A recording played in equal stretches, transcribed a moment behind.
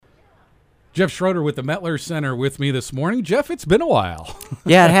Jeff Schroder with the Mettler Center with me this morning. Jeff, it's been a while.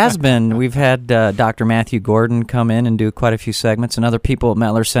 Yeah, it has been. We've had Dr. Matthew Gordon come in and do quite a few segments, and other people at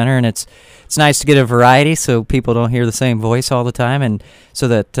Mettler Center, and it's nice to get a variety so people don't hear the same voice all the time, and so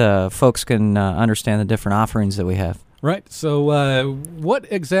that folks can understand the different offerings that we have. Right. So what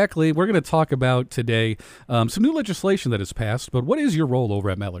exactly, we're going to talk about today, some new legislation that has passed, but what is your role over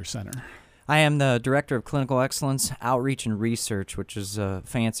at Mettler Center? I am the Director of Clinical Excellence, Outreach, and Research, which is a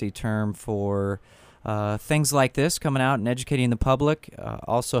fancy term for things like this, coming out and educating the public,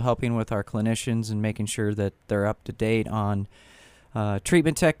 also helping with our clinicians and making sure that they're up to date on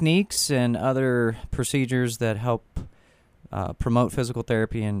treatment techniques and other procedures that help promote physical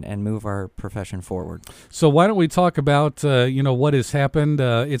therapy and move our profession forward. So why don't we talk about, what has happened?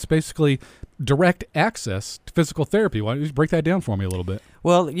 It's basically direct access to physical therapy. Why don't you break that down for me a little bit?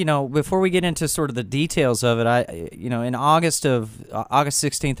 Well, before we get into sort of the details of it, in August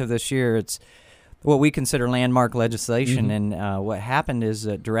 16th of this year, it's what we consider landmark legislation. Mm-hmm. And what happened is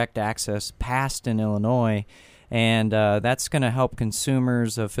that direct access passed in Illinois, and that's going to help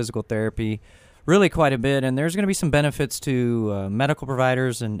consumers of physical therapy really quite a bit. And there's going to be some benefits to medical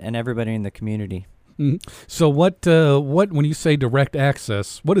providers and everybody in the community. Mm-hmm. So what when you say direct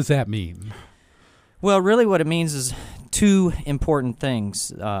access, what does that mean? Well, really what it means is two important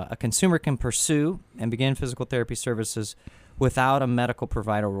things. A consumer can pursue and begin physical therapy services without a medical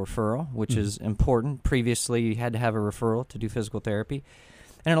provider referral, which is important. Previously, you had to have a referral to do physical therapy.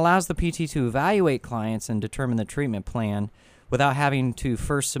 And it allows the PT to evaluate clients and determine the treatment plan without having to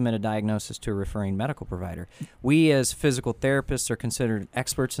first submit a diagnosis to a referring medical provider. We as physical therapists are considered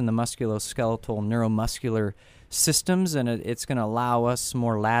experts in the musculoskeletal neuromuscular systems, and it's going to allow us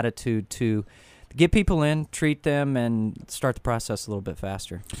more latitude to get people in, treat them, and start the process a little bit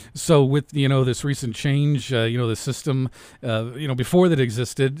faster. So with, this recent change, the system, before that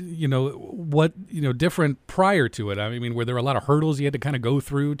existed, what, different prior to it? I mean, were there a lot of hurdles you had to kind of go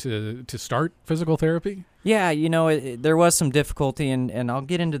through to start physical therapy? Yeah, there was some difficulty, and I'll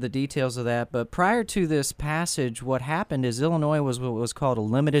get into the details of that. But prior to this passage, what happened is Illinois was what was called a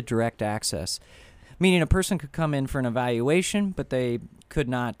limited direct access, meaning a person could come in for an evaluation, but they could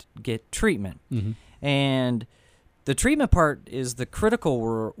not get treatment. Mm-hmm. And the treatment part is the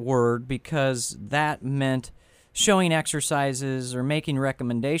critical word, because that meant showing exercises or making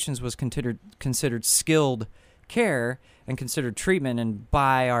recommendations was considered skilled care and considered treatment, and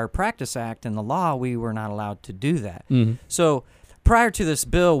by our Practice Act and the law, we were not allowed to do that. Mm-hmm. So prior to this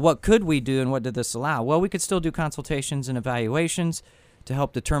bill, what could we do and what did this allow? Well, we could still do consultations and evaluations to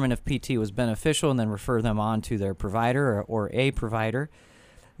help determine if PT was beneficial and then refer them on to their provider or a provider.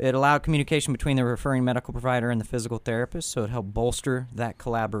 It allowed communication between the referring medical provider and the physical therapist, so it helped bolster that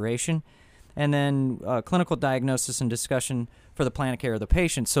collaboration. And then clinical diagnosis and discussion for the plan of care of the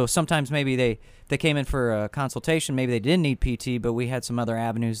patient. So sometimes maybe they came in for a consultation, maybe they didn't need PT, but we had some other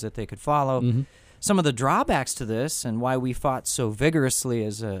avenues that they could follow. Mm-hmm. Some of the drawbacks to this and why we fought so vigorously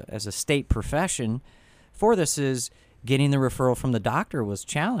as a state profession for this is getting the referral from the doctor was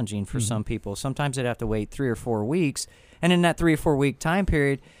challenging for some people. Sometimes they'd have to wait 3 or 4 weeks. And in that 3 or 4 week time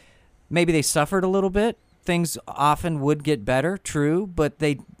period, maybe they suffered a little bit. Things often would get better, true, but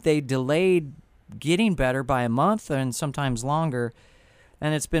they delayed getting better by a month and sometimes longer.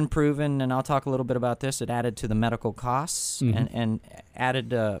 And it's been proven, and I'll talk a little bit about this, it added to the medical costs and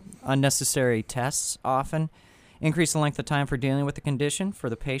added unnecessary tests often, increased the length of time for dealing with the condition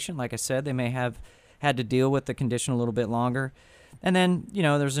for the patient. Like I said, they may have had to deal with the condition a little bit longer. And then,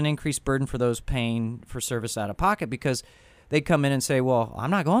 there's an increased burden for those paying for service out of pocket, because they come in and say, well, I'm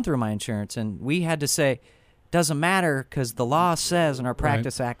not going through my insurance. And we had to say, doesn't matter, because the law says and our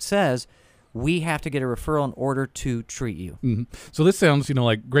Practice Act says we have to get a referral in order to treat you. Mm-hmm. So this sounds,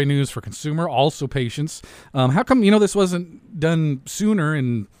 like great news for consumer, also patients. How come, this wasn't done sooner,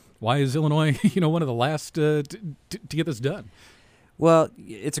 and why is Illinois, one of the last to get this done? Well,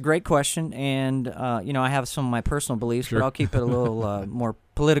 it's a great question, and I have some of my personal beliefs, but I'll keep it a little more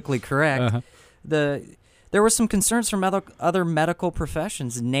politically correct. There were some concerns from other medical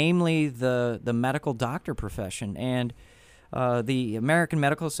professions, namely the medical doctor profession, and the American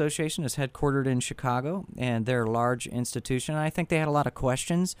Medical Association is headquartered in Chicago, and they're a large institution. And I think they had a lot of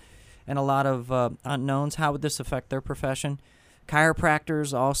questions and a lot of unknowns. How would this affect their profession?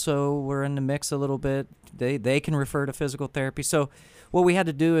 Chiropractors also were in the mix a little bit. They can refer to physical therapy. So what we had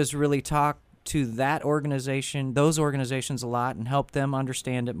to do is really talk to those organizations a lot and help them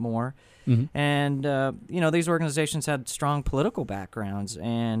understand it more. Mm-hmm. And, these organizations had strong political backgrounds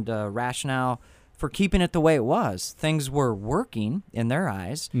and rationale for keeping it the way it was. Things were working in their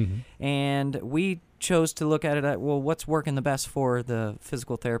eyes, and we chose to look at it well, what's working the best for the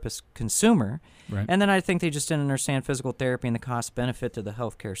physical therapist consumer? Right. And then I think they just didn't understand physical therapy and the cost benefit to the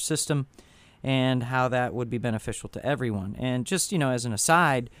healthcare system and how that would be beneficial to everyone. And just, as an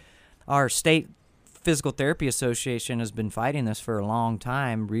aside, our state Physical Therapy Association has been fighting this for a long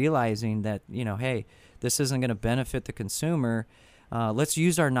time, realizing that, hey, this isn't going to benefit the consumer. Let's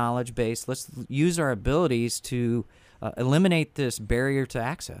use our knowledge base. Let's use our abilities to eliminate this barrier to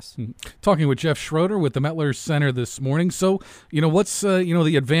access. Talking with Jeff Schroder with the Mettler Center this morning. So, what's,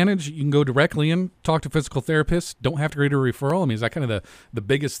 the advantage? You can go directly in, talk to physical therapists, don't have to create a referral. I mean, is that kind of the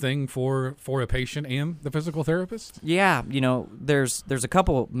biggest thing for a patient and the physical therapist? Yeah, there's a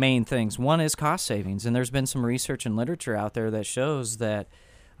couple main things. One is cost savings, and there's been some research and literature out there that shows that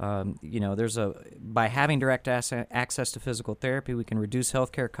by having direct access to physical therapy, we can reduce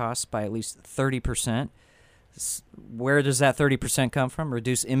healthcare costs by at least 30%. Where does that 30% come from?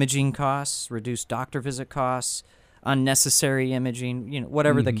 Reduce imaging costs, reduce doctor visit costs, unnecessary imaging,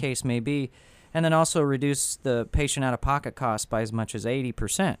 whatever the case may be, and then also reduce the patient out-of-pocket costs by as much as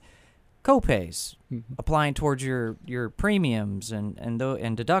 80%. Copays, applying towards your premiums and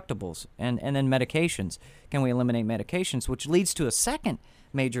deductibles, and then medications. Can we eliminate medications? Which leads to a second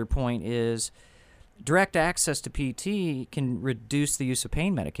major point is direct access to PT can reduce the use of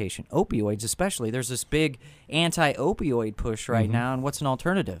pain medication, opioids especially. There's this big anti-opioid push right now, and what's an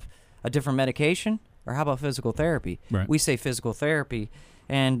alternative? A different medication? Or how about physical therapy? Right. We say physical therapy,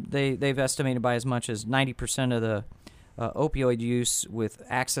 and they've estimated by as much as 90% of the opioid use with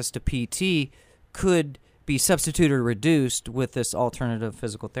access to PT could be substituted or reduced with this alternative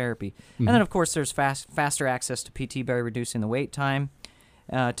physical therapy. And then, of course, there's faster access to PT by reducing the wait time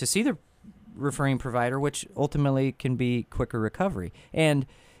to see the referring provider, which ultimately can be quicker recovery. And,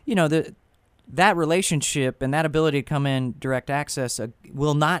 that relationship and that ability to come in direct access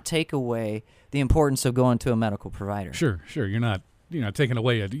will not take away the importance of going to a medical provider. Sure. You're not taking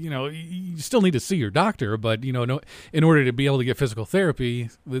away you still need to see your doctor, but in order to be able to get physical therapy,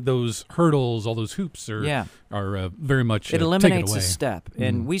 those hurdles, all those hoops are very much it eliminates taken away. a step,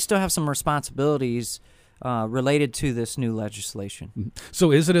 and we still have some responsibilities related to this new legislation.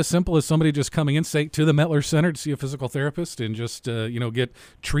 So is it as simple as somebody just coming in, say, to the Mettler Center to see a physical therapist and just get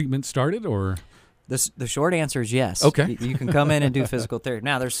treatment started, or? The short answer is yes. Okay. You can come in and do physical therapy.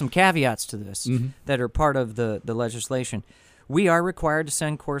 Now, there's some caveats to this that are part of the legislation. We are required to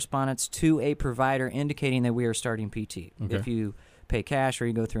send correspondence to a provider indicating that we are starting PT. Okay. If you pay cash or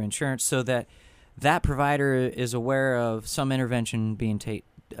you go through insurance, so that provider is aware of some intervention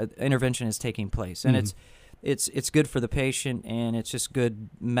intervention is taking place, and it's good for the patient, and it's just good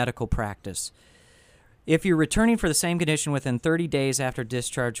medical practice. If you're returning for the same condition within 30 days after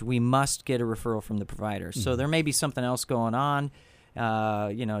discharge, we must get a referral from the provider. So there may be something else going on.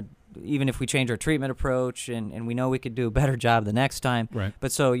 Even if we change our treatment approach and we know we could do a better job the next time. Right.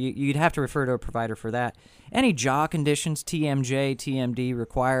 But so you'd have to refer to a provider for that. Any jaw conditions, TMJ, TMD,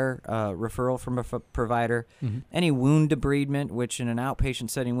 require referral from a provider. Any wound debridement, which in an outpatient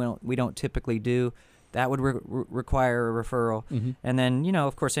setting we don't typically do, that would require a referral. And then,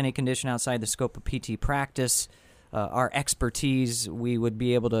 of course, any condition outside the scope of PT practice, our expertise, we would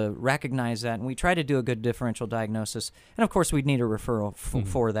be able to recognize that, and we try to do a good differential diagnosis. And of course, we'd need a referral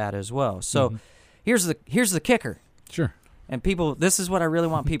for that as well. So here's the kicker. Sure. And people, this is what I really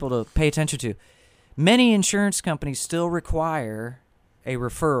want people to pay attention to. Many insurance companies still require a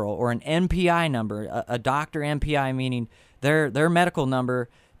referral or an NPI number, a doctor NPI, meaning their medical number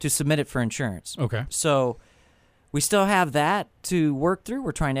to submit it for insurance. Okay. So we still have that to work through.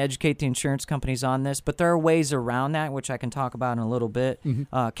 We're trying to educate the insurance companies on this, but there are ways around that, which I can talk about in a little bit.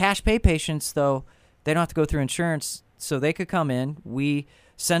 Cash pay patients, though, they don't have to go through insurance, so they could come in. We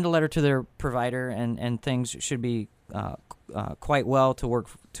send a letter to their provider, and things should be quite well to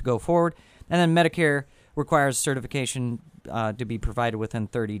go forward. And then Medicare requires certification to be provided within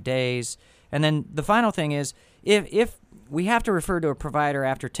 30 days. And then the final thing is, if we have to refer to a provider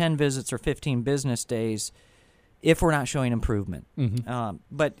after 10 visits or 15 business days, if we're not showing improvement.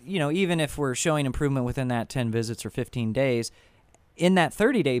 But, even if we're showing improvement within that 10 visits or 15 days, in that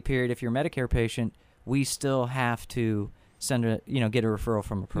 30-day period, if you're a Medicare patient, we still have to get a referral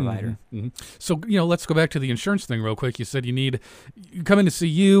from a provider. So, let's go back to the insurance thing real quick. You said you come in to see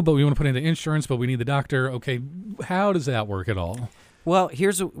you, but we want to put in the insurance, but we need the doctor. Okay, how does that work at all? Well,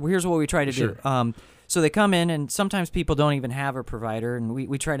 here's what we try to Sure. do. So they come in, and sometimes people don't even have a provider, and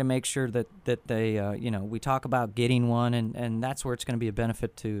we try to make sure that they, we talk about getting one, and that's where it's going to be a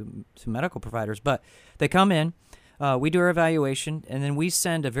benefit to medical providers. But they come in, We do our evaluation, and then we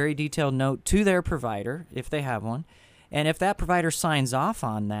send a very detailed note to their provider, if they have one. And if that provider signs off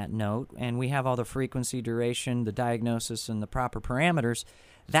on that note, and we have all the frequency, duration, the diagnosis, and the proper parameters,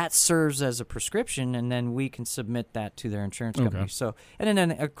 that serves as a prescription, and then we can submit that to their insurance company. So, and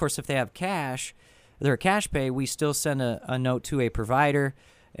then, of course, if they have cash, they're a cash pay, we still send a note to a provider,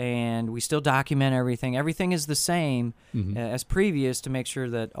 and we still document everything. Everything is the same as previous to make sure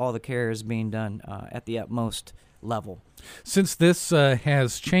that all the care is being done at the utmost level. Since this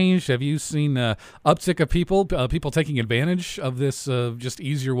has changed, have you seen uptick of people taking advantage of this just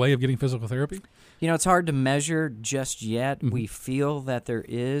easier way of getting physical therapy? You know, it's hard to measure just yet. We feel that there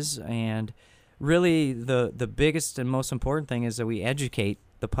is, and really the biggest and most important thing is that we educate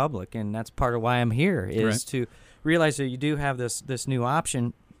the public, and that's part of why I'm here, is to realize that you do have this new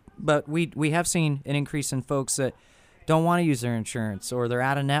option. But we have seen an increase in folks that don't want to use their insurance, or they're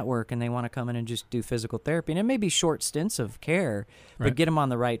out of network and they want to come in and just do physical therapy. And it may be short stints of care, but get them on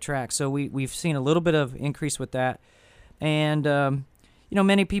the right track. So we've seen a little bit of increase with that. And, you know,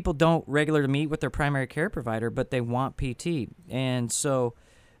 many people don't regularly meet with their primary care provider, but they want PT. And so,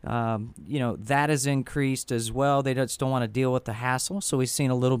 you know, that has increased as well. They just don't want to deal with the hassle. So we've seen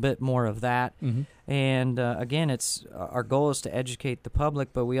a little bit more of that. And, again, it's our goal is to educate the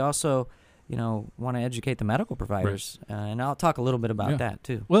public, but we also, you know, want to educate the medical providers, and I'll talk a little bit about that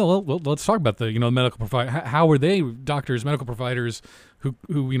too. Well, let's talk about the medical provider. How are they, doctors, medical providers who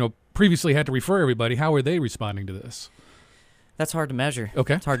previously had to refer everybody? How are they responding to this? That's hard to measure.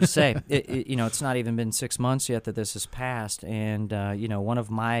 Okay, it's hard to say. It's not even been 6 months yet that this has passed, and one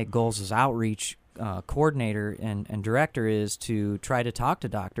of my goals as outreach coordinator and director is to try to talk to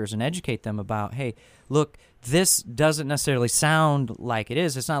doctors and educate them about, hey, look, this doesn't necessarily sound like it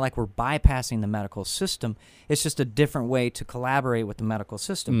is. It's not like we're bypassing the medical system. It's just a different way to collaborate with the medical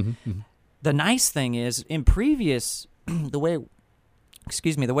system. The nice thing is, in previous, the way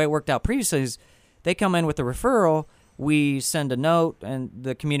it worked out previously is they come in with a referral, we send a note, and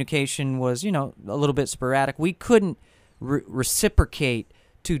the communication was, a little bit sporadic. We couldn't reciprocate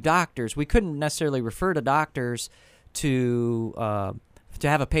to doctors. We couldn't necessarily refer to doctors to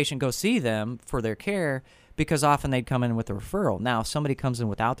have a patient go see them for their care, because often they'd come in with a referral. Now, if somebody comes in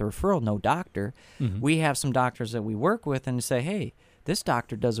without the referral, no doctor, we have some doctors that we work with and say, hey, this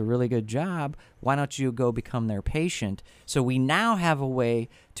doctor does a really good job. Why don't you go become their patient? So we now have a way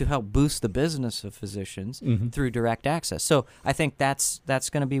to help boost the business of physicians through direct access. So I think that's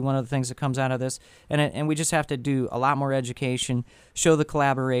going to be one of the things that comes out of this. And we just have to do a lot more education, show the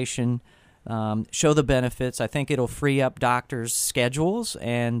collaboration, show the benefits. I think it'll free up doctors' schedules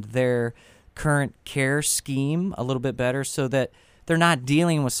and their current care scheme a little bit better, so that they're not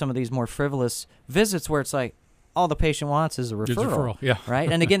dealing with some of these more frivolous visits where it's like all the patient wants is a referral.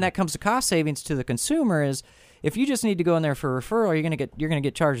 Right? And again, that comes to cost savings to the consumer. Is if you just need to go in there for a referral, you're going to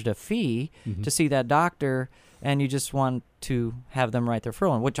get charged a fee to see that doctor, and you just want to have them write the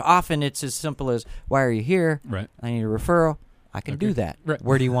referral, which often it's as simple as, why are you here? Right. I need a referral. I can do that. Right.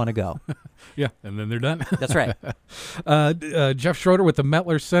 Where do you want to go? And then they're done. That's right. Jeff Schroder with the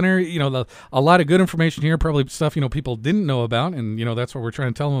Mettler Center. A lot of good information here, probably stuff people didn't know about, and that's what we're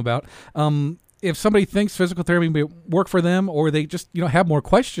trying to tell them about. If somebody thinks physical therapy may work for them, or they just have more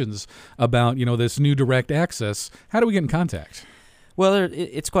questions about this new direct access, how do we get in contact? Well,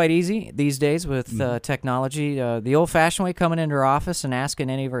 it's quite easy these days with technology. The old-fashioned way, coming into our office and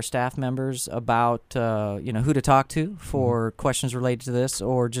asking any of our staff members about who to talk to for questions related to this,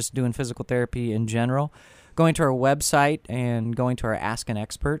 or just doing physical therapy in general. Going to our website and going to our Ask an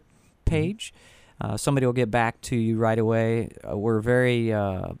Expert page. Somebody will get back to you right away.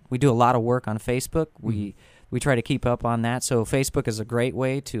 We do a lot of work on Facebook. We try to keep up on that. So Facebook is a great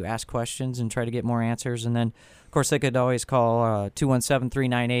way to ask questions and try to get more answers. And then, of course, they could always call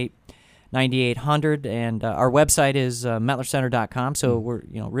 217-398-9800. And our website is mettlercenter.com. So we're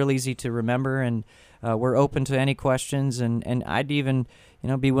real easy to remember, and we're open to any questions. And I'd even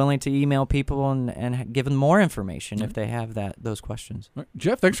be willing to email people and give them more information if they have those questions.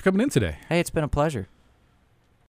 Jeff, thanks for coming in today. Hey, it's been a pleasure.